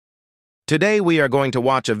Today we are going to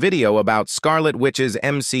watch a video about Scarlet Witch's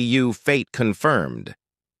MCU fate confirmed.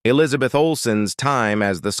 Elizabeth Olsen's time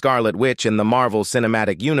as the Scarlet Witch in the Marvel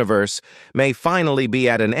Cinematic Universe may finally be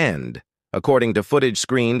at an end, according to footage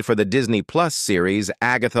screened for the Disney Plus series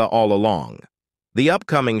Agatha All Along. The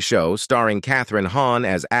upcoming show, starring Kathryn Hahn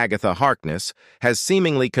as Agatha Harkness, has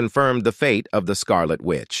seemingly confirmed the fate of the Scarlet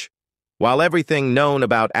Witch. While everything known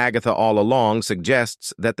about Agatha All Along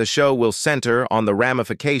suggests that the show will center on the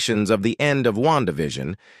ramifications of the end of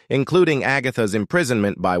WandaVision, including Agatha's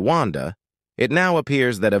imprisonment by Wanda, it now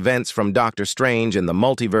appears that events from Doctor Strange in the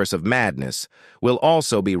Multiverse of Madness will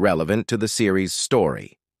also be relevant to the series'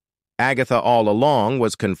 story. Agatha All Along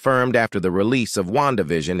was confirmed after the release of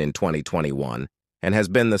WandaVision in 2021 and has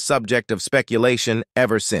been the subject of speculation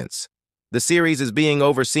ever since. The series is being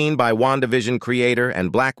overseen by WandaVision creator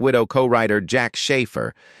and Black Widow co-writer Jack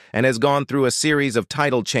Schaefer and has gone through a series of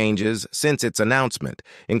title changes since its announcement,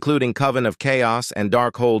 including Coven of Chaos and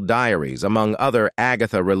Darkhold Diaries, among other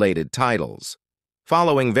Agatha-related titles.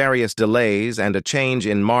 Following various delays and a change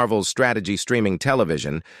in Marvel's strategy streaming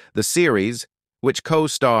television, the series, which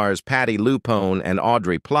co-stars Patti LuPone and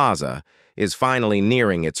Aubrey Plaza, is finally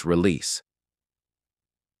nearing its release.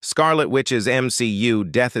 Scarlet Witch's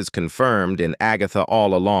MCU death is confirmed in Agatha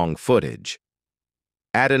All Along footage.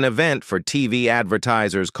 At an event for TV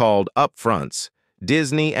advertisers called Upfronts,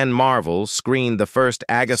 Disney and Marvel screened the first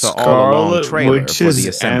Agatha All Along trailer for the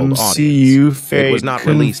assembled audience. It was not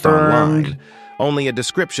released online. Only a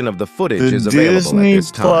description of the footage is available at this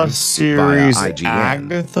time via IGN.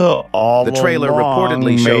 The trailer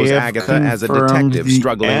reportedly shows Agatha as a detective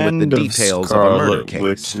struggling with the details of a murder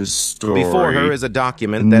case. Before her is a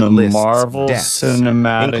document that lists deaths,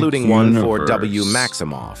 including one for W.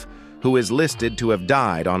 Maximoff, who is listed to have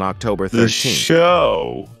died on October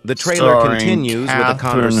 13th. The trailer continues with a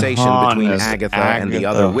conversation between Agatha and the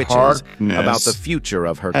other witches about the future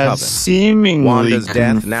of her coven. Wanda's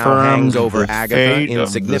death now hangs over Agatha in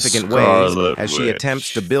significant ways as she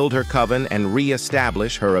attempts to build her coven and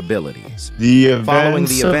re-establish her abilities. Following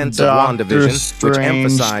the events of WandaVision, which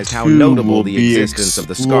emphasized how notable the existence of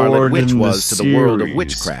the Scarlet Witch was to the world of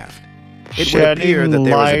witchcraft, it would appear that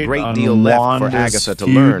there is a great deal left for Agatha to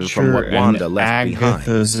learn from what Wanda left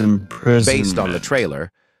behind. Based on the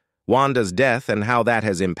trailer, Wanda's death and how that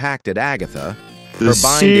has impacted Agatha, her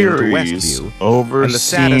binding to Westview, and the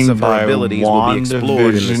status of her abilities will be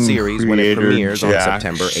explored in the series when it premieres on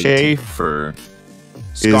September 18th.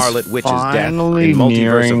 Scarlet Witch's death in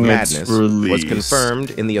Multiverse of Madness was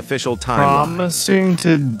confirmed in the official timeline.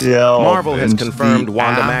 Marvel has confirmed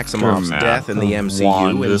Wanda Maximoff's death in the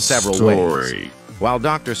MCU in several ways. While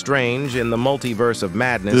Doctor Strange in the Multiverse of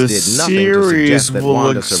Madness did nothing to suggest that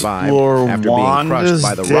Wanda survived after being crushed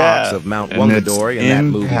by the rocks of Mount Wungadore in that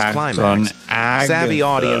movie's climax, savvy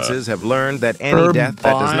audiences have learned that any death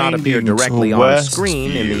that does not appear directly on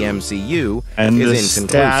screen in the MCU is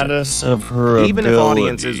inconclusive. Even if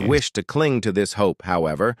audiences wish to cling to this hope,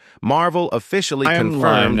 however, Marvel officially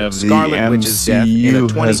confirmed Scarlet Witch's death in a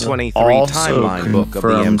 2023 timeline book of the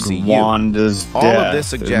MCU. All of this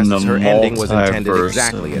suggests her ending was intended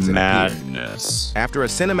exactly as it appeared. After a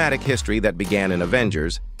cinematic history that began in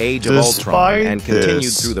Avengers, Age of Ultron, and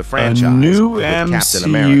continued through the franchise with Captain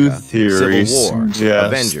America, Civil War,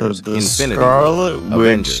 Avengers, Infinity War,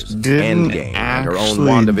 Avengers, Endgame, and her own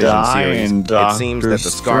WandaVision series, it seems that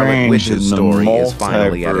the Scarlet Witch's story is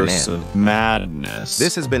finally at an end.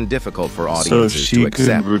 This has been difficult for audiences to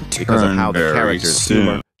accept because of how the character's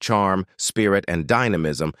humor, charm, spirit, and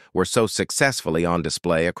dynamism were so successfully on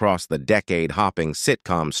display across the decade-hopping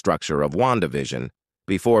sitcom structure of WandaVision,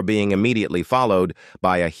 before being immediately followed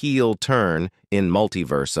by a heel turn in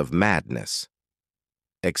Multiverse of Madness.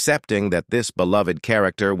 Accepting that this beloved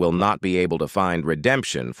character will not be able to find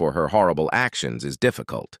redemption for her horrible actions is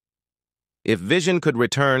difficult. If Vision could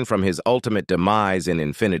return from his ultimate demise in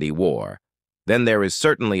Infinity War, then there is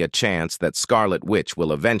certainly a chance that Scarlet Witch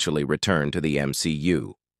will eventually return to the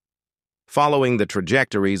MCU. Following the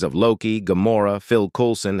trajectories of Loki, Gamora, Phil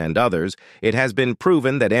Coulson, and others, it has been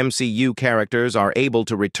proven that MCU characters are able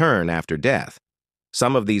to return after death.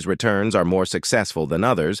 Some of these returns are more successful than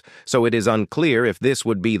others, so it is unclear if this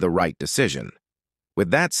would be the right decision.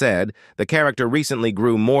 With that said, the character recently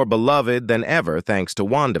grew more beloved than ever thanks to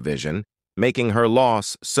WandaVision, making her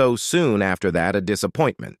loss so soon after that a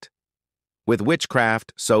disappointment. With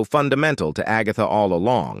witchcraft so fundamental to Agatha All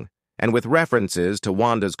Along, and with references to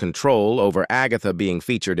Wanda's control over Agatha being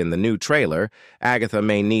featured in the new trailer, Agatha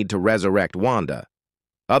may need to resurrect Wanda.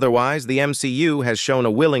 Otherwise, the MCU has shown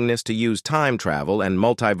a willingness to use time travel and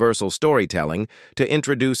multiversal storytelling to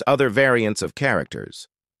introduce other variants of characters.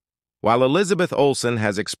 While Elizabeth Olsen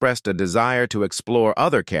has expressed a desire to explore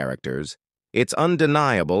other characters, it's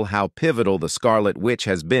undeniable how pivotal the Scarlet Witch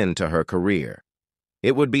has been to her career.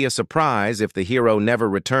 It would be a surprise if the hero never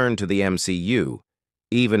returned to the MCU,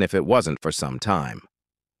 even if it wasn't for some time.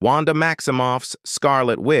 Wanda Maximoff's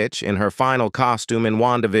Scarlet Witch, in her final costume in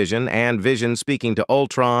WandaVision, and Vision speaking to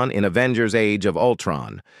Ultron in Avengers Age of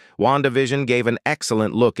Ultron, WandaVision gave an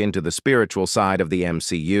excellent look into the spiritual side of the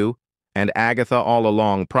MCU, and Agatha all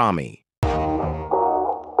along promised